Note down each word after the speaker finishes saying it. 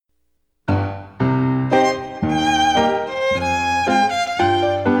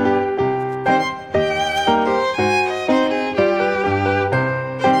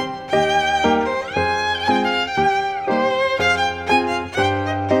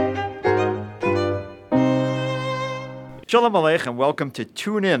Shalom Aleichem, and welcome to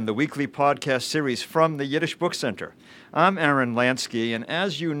Tune In, the weekly podcast series from the Yiddish Book Center. I'm Aaron Lansky, and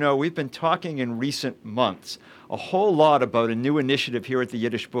as you know, we've been talking in recent months a whole lot about a new initiative here at the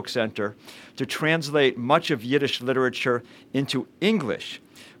Yiddish Book Center to translate much of Yiddish literature into English.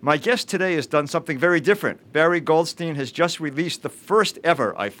 My guest today has done something very different. Barry Goldstein has just released the first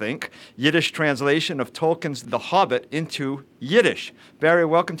ever, I think, Yiddish translation of Tolkien's The Hobbit into Yiddish. Barry,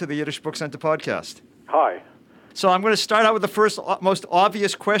 welcome to the Yiddish Book Center podcast. Hi. So I'm going to start out with the first, most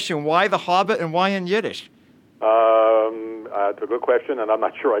obvious question. Why The Hobbit and why in Yiddish? It's a good question, and I'm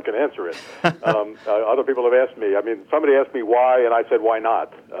not sure I can answer it. Other people have asked me. I mean, somebody asked me why, and I said, why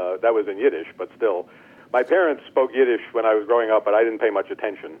not? That was in Yiddish, but still. My parents spoke Yiddish when I was growing up, but I didn't pay much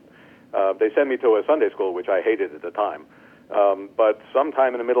attention. They sent me to a Sunday school, which I hated at the time. But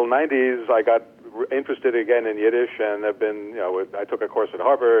sometime in the middle 90s, I got interested again in Yiddish, and have been, I took a course at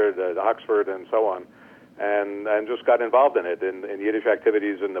Harvard, at Oxford, and so on. And just got involved in it, in Yiddish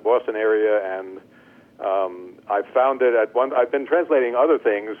activities in the Boston area, and I found it I've been translating other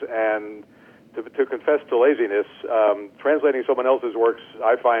things, and to confess to laziness, translating someone else's works,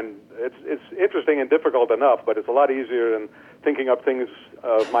 I find it's interesting and difficult enough, but it's a lot easier than thinking up things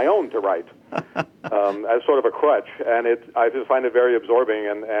of my own to write as sort of a crutch, and I just find it very absorbing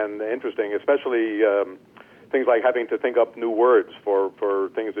and interesting, especially things like having to think up new words for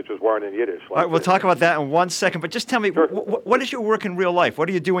things that just weren't in Yiddish. All right, we'll talk about that in 1 second, but just tell me, sure. What is your work in real life? What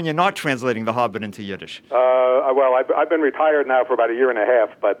do you do when you're not translating The Hobbit into Yiddish? Well, I've been retired now for about a year and a half,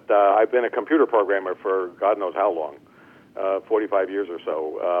 but I've been a computer programmer for God knows how long, 45 years or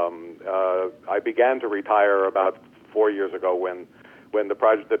so. I began to retire about 4 years ago when the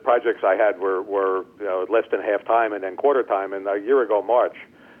projects I had were less than half time and then quarter time, and a year ago, March,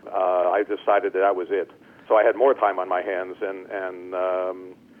 I decided that was it. So I had more time on my hands, and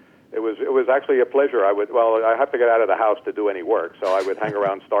it was actually a pleasure. I have to get out of the house to do any work, so I would hang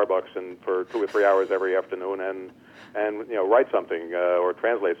around Starbucks for 2 or 3 hours every afternoon and write something or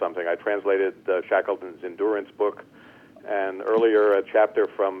translate something. I translated Shackleton's Endurance book, and earlier a chapter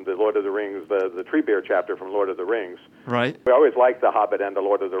from the Lord of the Rings, the Treebeard chapter from Lord of the Rings. Right. I always liked The Hobbit and the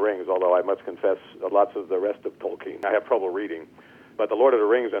Lord of the Rings, although I must confess lots of the rest of Tolkien I have trouble reading. But The Lord of the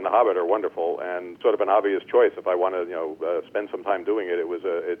Rings and The Hobbit are wonderful, and sort of an obvious choice if I want to, spend some time doing it.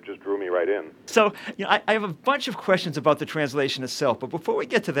 It just drew me right in. So, I have a bunch of questions about the translation itself, but before we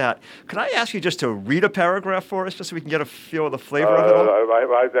get to that, could I ask you just to read a paragraph for us, just so we can get a feel of the flavor of it all?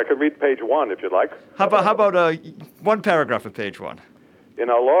 I could read page 1 if you'd like. How about one paragraph of page 1? In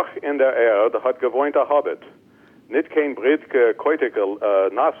a loch in der Erde hat gewohnt a Hobbit. Nicht kein britke keutige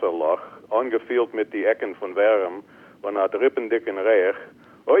Nasserloch, angefielt mit die Ecken von Wärm, von a rippendicken Reich,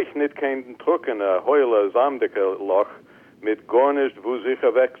 euch nicht kein trockene, heule, samdicke Loch, mit gar nicht wo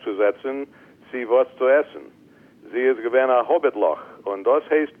sicher wegzusetzen, sie was zu essen. Sie ist gewähnt a Hobbitloch, und das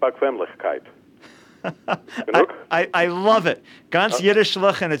heißt Bequemlichkeit. I love it. Ganz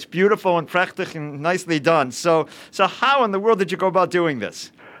Yiddishlich, and it's beautiful and prachtig and nicely done. So how in the world did you go about doing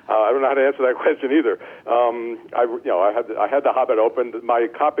this? I don't know how to answer that question either. I had The Hobbit opened. My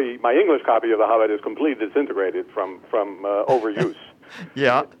English copy of The Hobbit is completely disintegrated from overuse.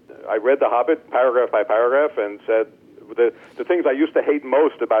 Yeah. I read The Hobbit paragraph by paragraph and said the things I used to hate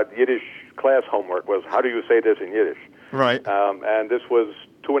most about Yiddish class homework was how do you say this in Yiddish? Right. And this was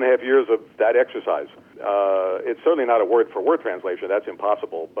 2.5 years of that exercise. It's certainly not a word-for-word translation. That's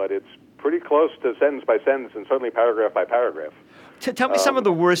impossible. But it's pretty close to sentence by sentence and certainly paragraph by paragraph. Tell me some of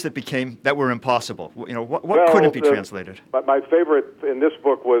the words that were impossible. What couldn't be translated? My favorite in this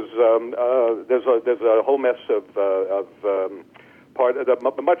book was there's a whole mess of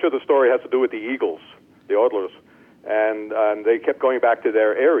much of the story has to do with the eagles, the Odlers, and they kept going back to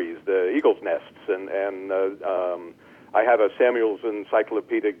their eyries, the eagles' nests, and I have a Samuel's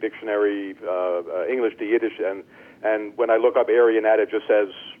Encyclopedic Dictionary, English to Yiddish, and when I look up eyrie in that, it just says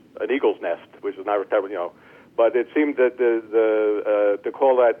an eagle's nest, which is not, But it seemed that to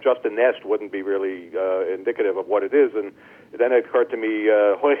call that just a nest wouldn't be really indicative of what it is. And then it occurred to me,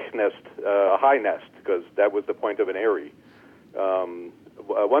 hoich nest, a high nest, because that was the point of an eyrie.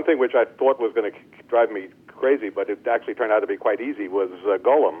 One thing which I thought was going to drive me crazy, but it actually turned out to be quite easy, was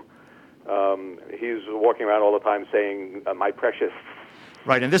Gollum. He's walking around all the time saying, my precious.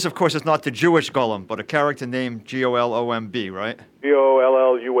 Right, and this, of course, is not the Jewish Gollum, but a character named Gollum, right?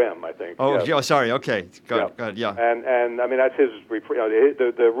 Gollum, I think. Oh, yes. Sorry. Okay, good, yeah. And I mean that's his.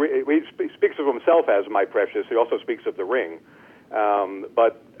 He speaks of himself as my precious. He also speaks of the ring.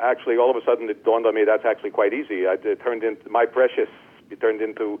 But actually, all of a sudden, it dawned on me that's actually quite easy. It turned into my precious. It turned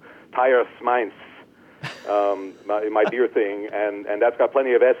into Tyrus Mainz. my dear thing, and that's got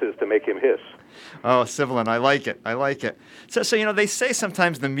plenty of S's to make him hiss. Oh, sibilant. I like it. I like it. So they say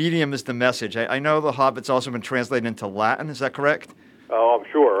sometimes the medium is the message. I know the Hobbit's also been translated into Latin. Is that correct? Oh, I'm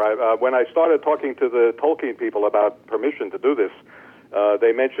sure. When I started talking to the Tolkien people about permission to do this,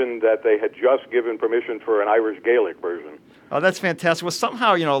 they mentioned that they had just given permission for an Irish Gaelic version. Oh, that's fantastic. Well,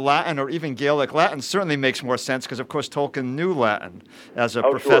 somehow, Latin or even Gaelic, Latin certainly makes more sense because, of course, Tolkien knew Latin as a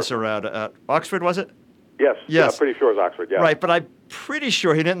professor at Oxford, was it? Yes. Yeah, I'm pretty sure it was Oxford, yeah. Right, but I'm pretty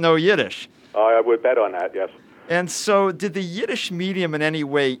sure he didn't know Yiddish. I would bet on that, yes. And so did the Yiddish medium in any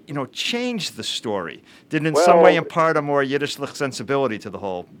way, change the story? Did it in some way impart a more Yiddish sensibility to the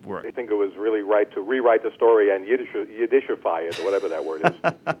whole work? I think it was really right to rewrite the story and Yiddishify it, or whatever that word is.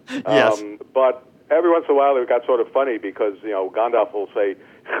 Yes. But every once in a while it got sort of funny because, Gandalf will say,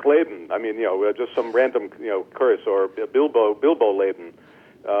 Chleben, just some random, curse, or Bilbo Leben.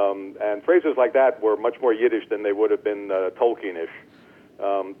 And phrases like that were much more Yiddish than they would have been Tolkien-ish.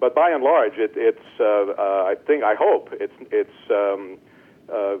 But by and large, I hope it's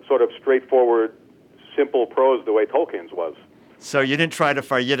sort of straightforward, simple prose the way Tolkien's was. So you didn't try to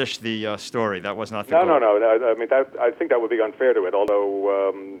far Yiddish the story. That was not the goal. No. I mean, I think that would be unfair to it,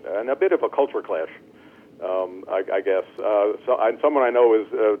 although and a bit of a culture clash, I guess. Someone I know is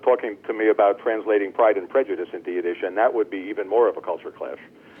talking to me about translating Pride and Prejudice into Yiddish, and that would be even more of a culture clash.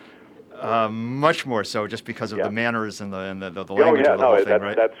 Much more so, just because of the manners and the language of the whole thing,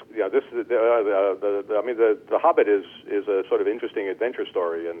 right? This is the Hobbit is a sort of interesting adventure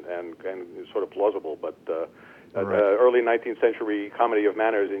story and sort of plausible, but early 19th century comedy of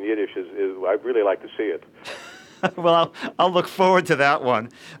manners in Yiddish is I'd really like to see it. Well, I'll look forward to that one.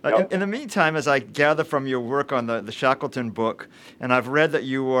 In the meantime, as I gather from your work on the Shackleton book, and I've read that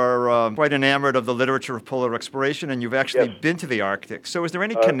you are quite enamored of the literature of polar exploration, and you've actually been to the Arctic. So is there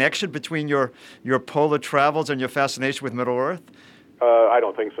any connection between your polar travels and your fascination with Middle-earth? I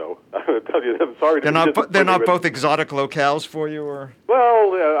don't think so. I'll tell you, I'm sorry. They're not both exotic locales for you, or?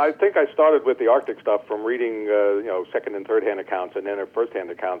 Well, I think I started with the Arctic stuff from reading, second and third-hand accounts, and then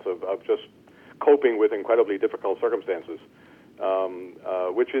first-hand accounts of just coping with incredibly difficult circumstances,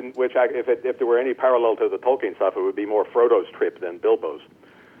 if there were any parallel to the Tolkien stuff, it would be more Frodo's trip than Bilbo's.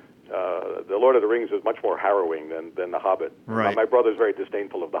 The Lord of the Rings is much more harrowing than The Hobbit. Right. My brother's very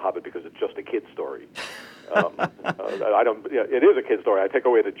disdainful of The Hobbit because it's just a kid's story. It is a kid's story. I take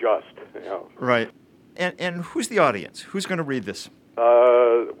away the just. Right. And who's the audience? Who's going to read this?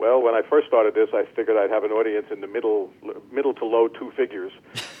 Well, when I first started this, I figured I'd have an audience in the middle to low two figures.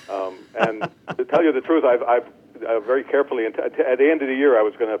 And to tell you the truth, I've very carefully, at the end of the year, I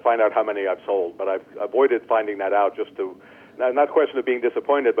was going to find out how many I've sold, but I've avoided finding that out just to, not a question of being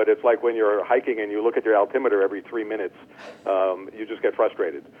disappointed, but it's like when you're hiking and you look at your altimeter every 3 minutes, you just get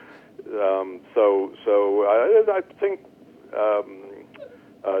frustrated. I think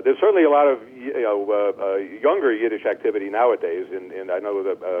there's certainly a lot of younger Yiddish activity nowadays. And I know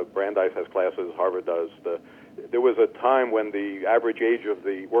that Brandeis has classes, Harvard does. There was a time when the average age of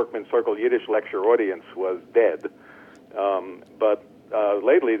the Workman Circle Yiddish lecture audience was dead. But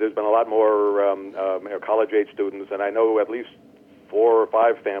lately, there's been a lot more college-age students, and I know at least 4 or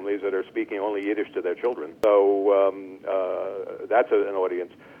 5 families that are speaking only Yiddish to their children. So that's an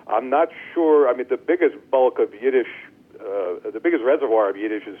audience. I'm not sure. I mean, the biggest bulk of Yiddish, the biggest reservoir of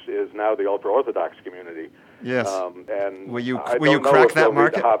Yiddish is now the ultra-Orthodox community. Yes. And will you crack that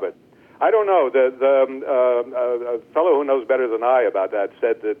market? I don't know. A fellow who knows better than I about that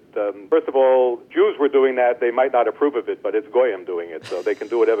said that, first of all, Jews were doing that. They might not approve of it, but it's Goyim doing it, so they can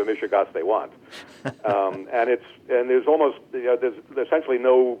do whatever mishigas they want. And there's almost there's essentially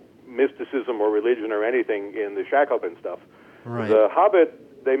no mysticism or religion or anything in the Shackleton stuff. Right. The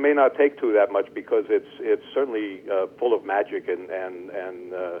Hobbit, they may not take to that much because it's certainly full of magic and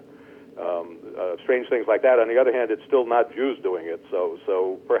strange things like that. On the other hand, it's still not Jews doing it,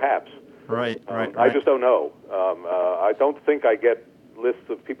 so perhaps. Right. I just don't know. I don't think I get lists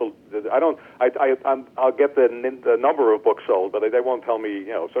of people. I'll get the number of books sold, but they won't tell me.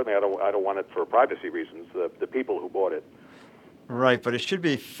 Certainly, I don't want it for privacy reasons. The people who bought it. Right, but it should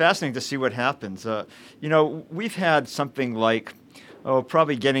be fascinating to see what happens. We've had something like,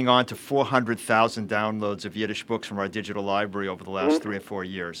 probably getting on to 400,000 downloads of Yiddish books from our digital library over the last 3 or 4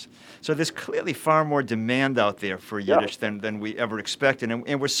 years. So there's clearly far more demand out there for Yiddish than we ever expected.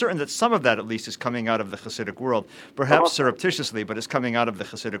 And we're certain that some of that, at least, is coming out of the Hasidic world, perhaps surreptitiously, but it's coming out of the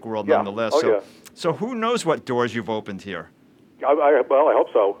Hasidic world nonetheless. So who knows what doors you've opened here? I hope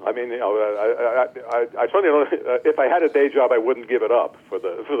so. I mean, I certainly don't. If I had a day job, I wouldn't give it up for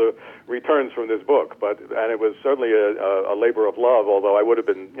the returns from this book. And it was certainly a labor of love. Although I would have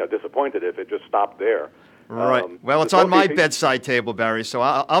been disappointed if it just stopped there. Right. Well, it's the on my Tolkien bedside table, Barry, so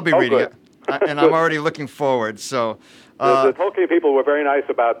I'll be Oh, reading good. it. And I'm already looking forward. So, The Tolkien people were very nice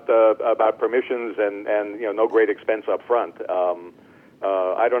about permissions and no great expense up front.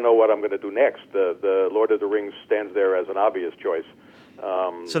 I don't know what I'm going to do next. The Lord of the Rings stands there as an obvious choice.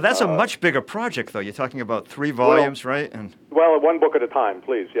 so that's a much bigger project, though. You're talking about 3 volumes, right? And Well, one book at a time,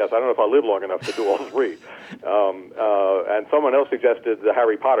 please. Yes, I don't know if I'll live long enough to do all 3. And someone else suggested the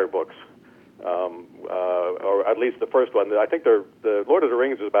Harry Potter books, or at least the first one. I think the Lord of the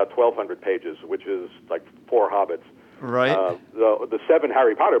Rings is about 1,200 pages, which is like 4 Hobbits. right. The 7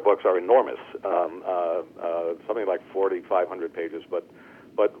 Harry Potter books are enormous, something like 4,500 pages. But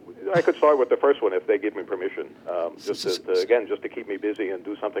I could start with the first one if they give me permission, just to keep me busy and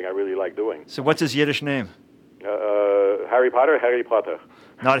do something I really like doing. So what's his Yiddish name? Harry Potter.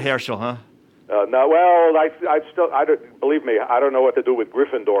 Not Herschel, huh? No, well, I don't, believe me, I don't know what to do with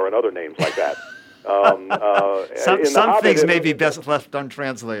Gryffindor and other names like that. Some Hobbit, things may be best left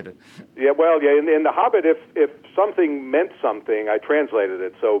untranslated. Yeah, well, yeah. In the Hobbit, if something meant something, I translated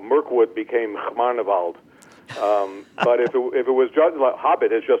it. So Mirkwood became Chmarnevald. But if it was just like,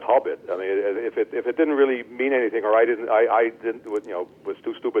 Hobbit, it's just Hobbit. I mean, if it didn't really mean anything, or I didn't, was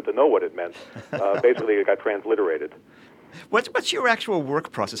too stupid to know what it meant. Basically, it got transliterated. What's your actual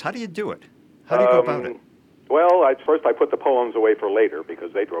work process? How do you do it? How do you go about it? Well, first I put the poems away for later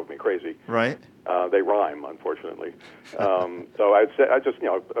because they drove me crazy. Right. They rhyme, unfortunately. So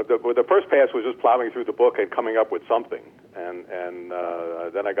the first pass was just plowing through the book and coming up with something, and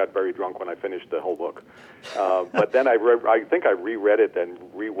then I got very drunk when I finished the whole book. But then I think I reread it and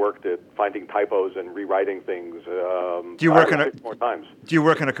reworked it, finding typos and rewriting things. Do you work 6 more times? Do you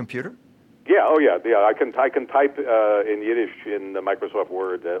work on a computer? Yeah, yeah. I can type in Yiddish in the Microsoft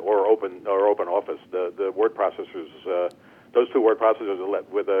Word or Open Office. The word processors, those 2 word processors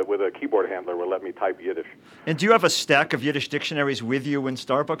with a keyboard handler will let me type Yiddish. And do you have a stack of Yiddish dictionaries with you in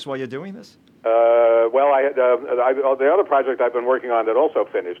Starbucks while you're doing this? Well, the other project I've been working on that also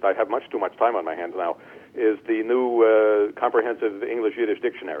finished, I have much too much time on my hands now, is the new comprehensive English-Yiddish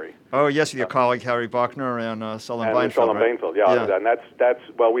dictionary. Oh, yes, with your colleague Harry Bachner and Solon Beinfeld, Solon right? Beinfeld, yeah. And that's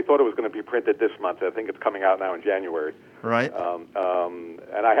well, we thought it was going to be printed this month. I think it's coming out now in January. Right. And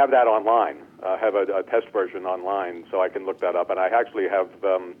I have that online. I have a test version online, so I can look that up. And I actually have,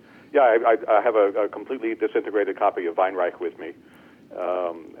 I have a completely disintegrated copy of Weinreich with me.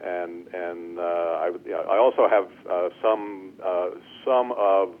 I also have some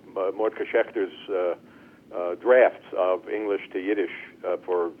of Mordechai Schechter's drafts of English to Yiddish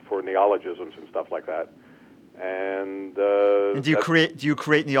for neologisms and stuff like that. And do you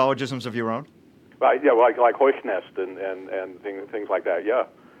create neologisms of your own? Like Heuchnest and things like that. Yeah.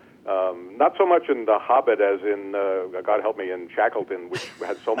 Not so much in The Hobbit as in, God help me, in Shackleton, which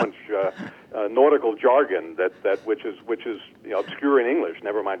had so much nautical jargon which is obscure in English,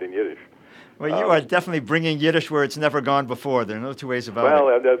 never mind in Yiddish. Well, you are definitely bringing Yiddish where it's never gone before. There are no 2 ways about it.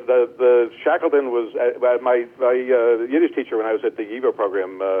 Well, the Shackleton was my Yiddish teacher when I was at the YIVA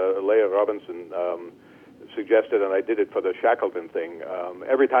program, Leah Robinson, suggested, and I did it for the Shackleton thing.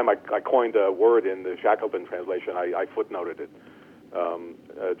 Every time I coined a word in the Shackleton translation, I footnoted it.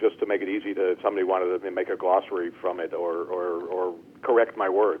 Just to make it easy to, if somebody wanted to make a glossary from it or correct my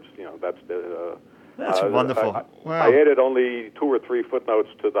words. That's wonderful. Wow. I added only 2 or 3 footnotes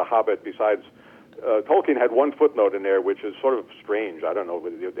to The Hobbit. Besides, Tolkien had 1 footnote in there, which is sort of strange. I don't know.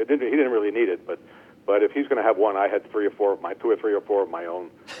 He didn't really need it, but if he's going to have 1, I had 2 or 3 or 4 of my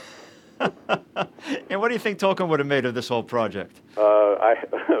own. And what do you think Tolkien would have made of this whole project? I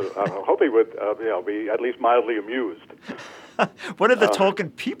hope he would, be at least mildly amused. What did the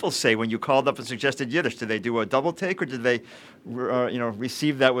Tolkien people say when you called up and suggested Yiddish? Did they do a double take, or did they,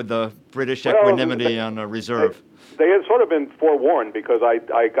 receive that with the British equanimity on reserve? They had sort of been forewarned because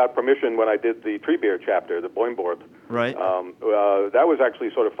I got permission when I did the Treebeard chapter, the Boimbord. Right. That was actually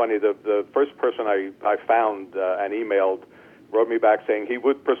sort of funny. The first person I found and emailed wrote me back saying he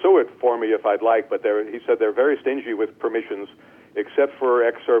would pursue it for me if I'd like, but he said they're very stingy with permissions, except for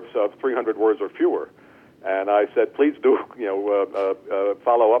excerpts of 300 words or fewer. And I said, please do,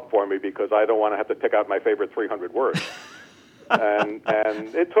 follow up for me because I don't want to have to pick out my favorite 300 words. and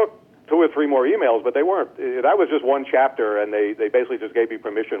it took 2 or 3 more emails, but they weren't. That was just 1 chapter, and they basically just gave me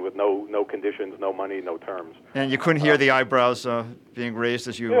permission with no conditions, no money, no terms. And you couldn't hear the eyebrows being raised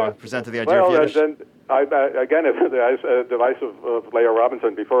as you presented the idea of Yiddish? Then again, the advice of Leah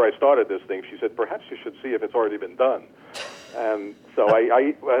Robinson before I started this thing, she said, perhaps you should see if it's already been done. And so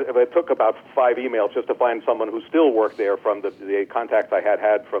it took about 5 emails just to find someone who still worked there from the contacts I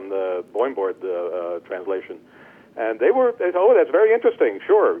had from the Boimbord translation. And they said, oh, that's very interesting.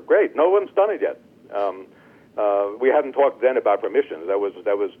 Sure, great. No one's done it yet. We hadn't talked then about remissions. That was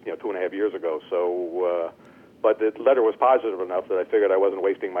 2.5 years ago. So, but the letter was positive enough that I figured I wasn't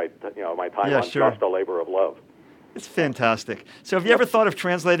wasting my time on just a labor of love. It's fantastic. So, have you ever thought of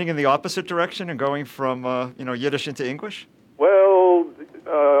translating in the opposite direction and going from Yiddish into English? Well,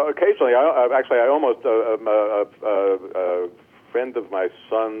 occasionally. I almost a friend of my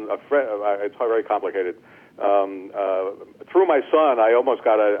son. It's very complicated. Through my son, I almost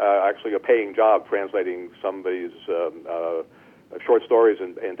got actually a paying job translating somebody's short stories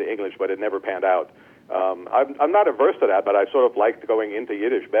into English, but it never panned out. I'm not averse to that, but I sort of liked going into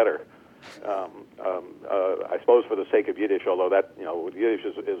Yiddish better. I suppose for the sake of Yiddish, although that Yiddish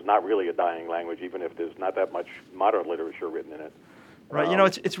is not really a dying language, even if there's not that much modern literature written in it.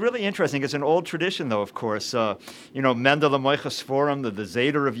 Right. It's really interesting. It's an old tradition, though, of course. Mendel Moiches Forum, the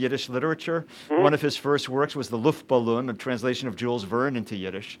Zeder of Yiddish literature. Mm-hmm. One of his first works was the Luftballon, a translation of Jules Verne into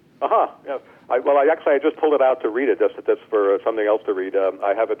Yiddish. Yeah. I just pulled it out to read it. That's for something else to read.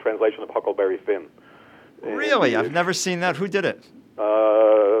 I have a translation of Huckleberry Finn. Really? I've never seen that. Who did it?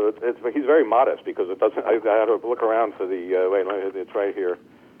 He's very modest because it doesn't. I had to look around for the. It's right here.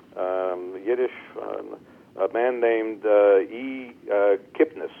 Yiddish. A man named E.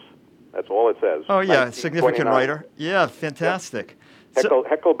 Kipnis. That's all it says. Oh, yeah, significant writer. Yeah, fantastic. Yeah.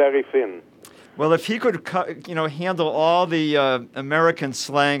 Huckleberry Finn. Well, if he could, handle all the American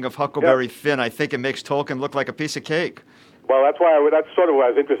slang of Huckleberry Finn, I think it makes Tolkien look like a piece of cake. Well, that's sort of why I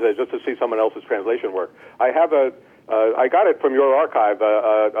was interested in, just to see someone else's translation work. I have I got it from your archive,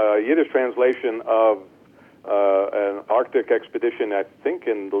 a Yiddish translation of an Arctic expedition, I think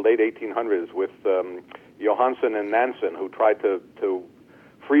in the late 1800s, with Johansen and Nansen, who tried to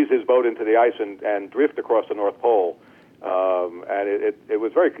freeze his boat into the ice and drift across the North Pole. And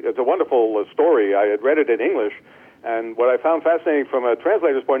it's a wonderful story. I had read it in English, and what I found fascinating from a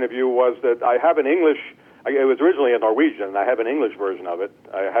translator's point of view was that I have an English. It was originally in Norwegian, and I have an English version of it.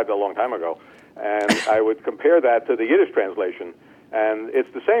 I had it a long time ago, and I would compare that to the Yiddish translation. And it's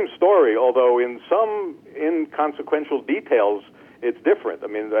the same story, although in some inconsequential details, it's different. I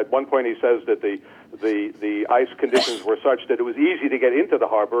mean, at one point he says that the ice conditions were such that it was easy to get into the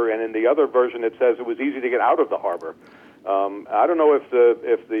harbor, and in the other version it says it was easy to get out of the harbor. I don't know if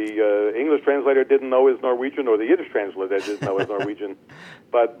the English translator didn't know his Norwegian or the Yiddish translator didn't know his Norwegian,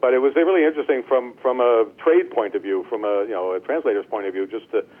 but it was really interesting from a trade point of view, from a translator's point of view,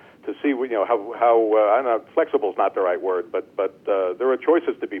 just to see how I don't know, flexible is not the right word, but there are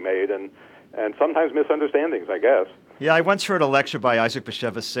choices to be made and sometimes misunderstandings, I guess. Yeah, I once heard a lecture by Isaac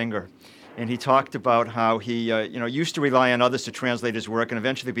Bashevis Singer, and he talked about how he used to rely on others to translate his work and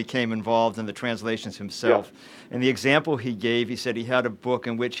eventually became involved in the translations himself. Yeah. And the example he gave, he said he had a book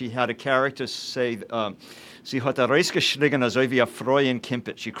in which he had a character say, "Sie hat herausgeschrien, also wie a Frau in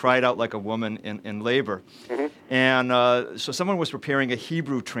Kimpet." She cried out like a woman in labor. Mm-hmm. And so someone was preparing a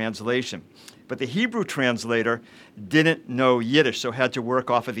Hebrew translation. But the Hebrew translator didn't know Yiddish, so had to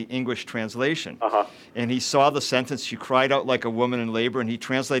work off of the English translation. Uh-huh. And he saw the sentence, "She cried out like a woman in labor," and he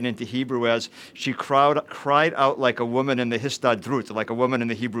translated it into Hebrew as, "She cried out like a woman in the Histadrut," like a woman in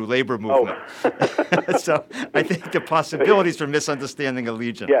the Hebrew labor movement. Oh. So I think the possibilities for misunderstanding a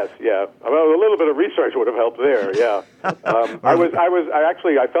legion. Yes, yeah. Well, a little bit of research would have helped there, yeah. I was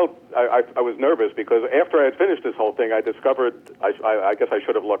nervous because after I had finished this whole thing, I discovered, I guess I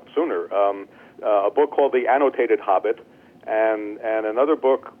should have looked sooner, a book called The Annotated Hobbit, and another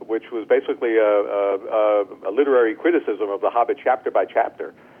book which was basically a literary criticism of the Hobbit chapter by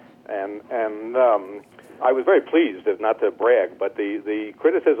chapter, and I was very pleased, if not to brag, but the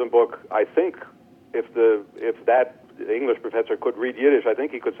criticism book, I think, if that English professor could read Yiddish, I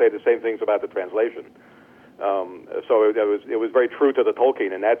think he could say the same things about the translation. So it was very true to the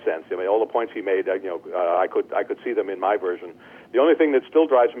Tolkien in that sense. I mean, all the points he made, I could see them in my version. The only thing that still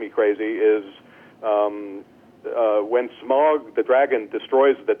drives me crazy is when Smaug the dragon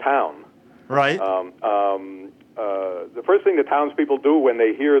destroys the town. Right. The first thing the townspeople do when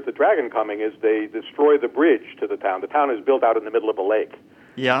they hear the dragon coming is they destroy the bridge to the town. The town is built out in the middle of a lake.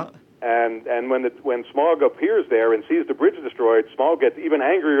 Yeah. And when Smaug appears there and sees the bridge destroyed, Smaug gets even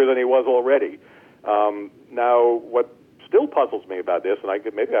angrier than he was already. Now, what still puzzles me about this,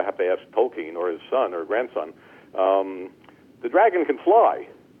 and maybe I have to ask Tolkien or his son or grandson, the dragon can fly.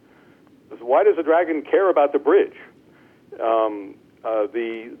 Why does the dragon care about the bridge? The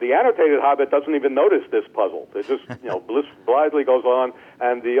annotated Hobbit doesn't even notice this puzzle. It just blithely goes on,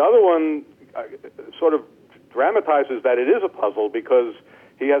 and the other one sort of dramatizes that it is a puzzle because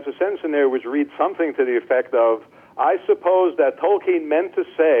he has a sentence in there which reads something to the effect of, "I suppose that Tolkien meant to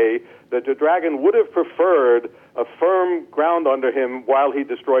say that the dragon would have preferred a firm ground under him while he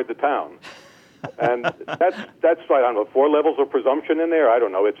destroyed the town." And that's right. I don't know, 4 levels of presumption in there. I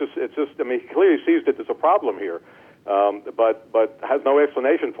don't know. It's just. I mean, he clearly sees that there's a problem here, but has no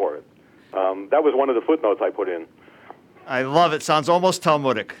explanation for it. That was one of the footnotes I put in. I love it. Sounds almost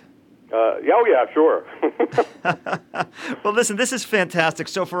Talmudic. Yeah, sure. Well, listen, this is fantastic.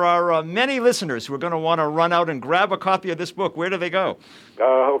 So for our many listeners who are going to want to run out and grab a copy of this book, where do they go?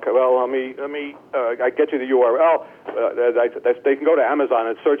 Okay, well, let me I get you the URL. They can go to Amazon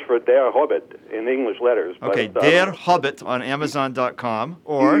and search for Der Hobbit in English letters. Okay, but, Der Hobbit on Amazon.com,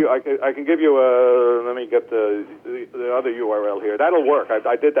 or... I can give you let me get the other URL here. That'll work.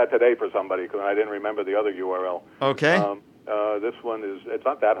 I did that today for somebody because I didn't remember the other URL. Okay. This one it's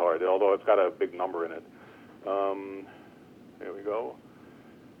not that hard, although it's got a big number in it. Here we go.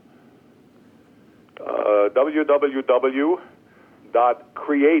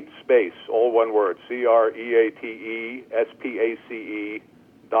 www.createspace, all one word,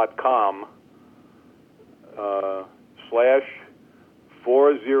 createspace.com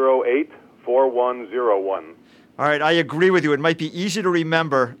 /408-4101. All right, I agree with you. It might be easy to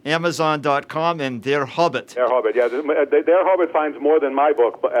remember Amazon.com and Der Hobbit. Der Hobbit, yeah. Der Hobbit finds more than my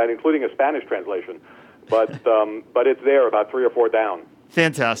book, including a Spanish translation. But it's there about 3 or 4 down.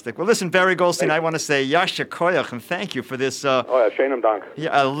 Fantastic. Well, listen, Barry Goldstein, I want to say Yasha Koyach and thank you for this. Sheinem Dank.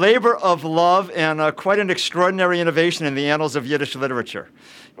 Yeah, a labor of love and quite an extraordinary innovation in the annals of Yiddish literature.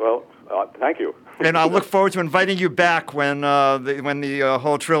 Well, thank you. And I look forward to inviting you back when the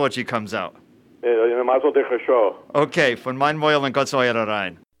whole trilogy comes out. Okay, von mein Moil and Gott euer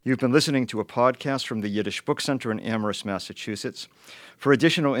Rein. You've been listening to a podcast from the Yiddish Book Center in Amherst, Massachusetts. For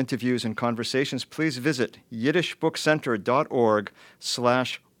additional interviews and conversations, please visit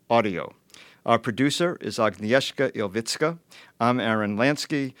yiddishbookcenter.org/audio. Our producer is Agnieszka Ilvitska. I'm Aaron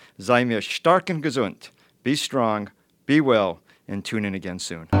Lansky. Sei mir stark und gesund. Be strong, be well, and tune in again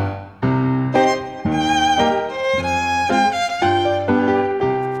soon.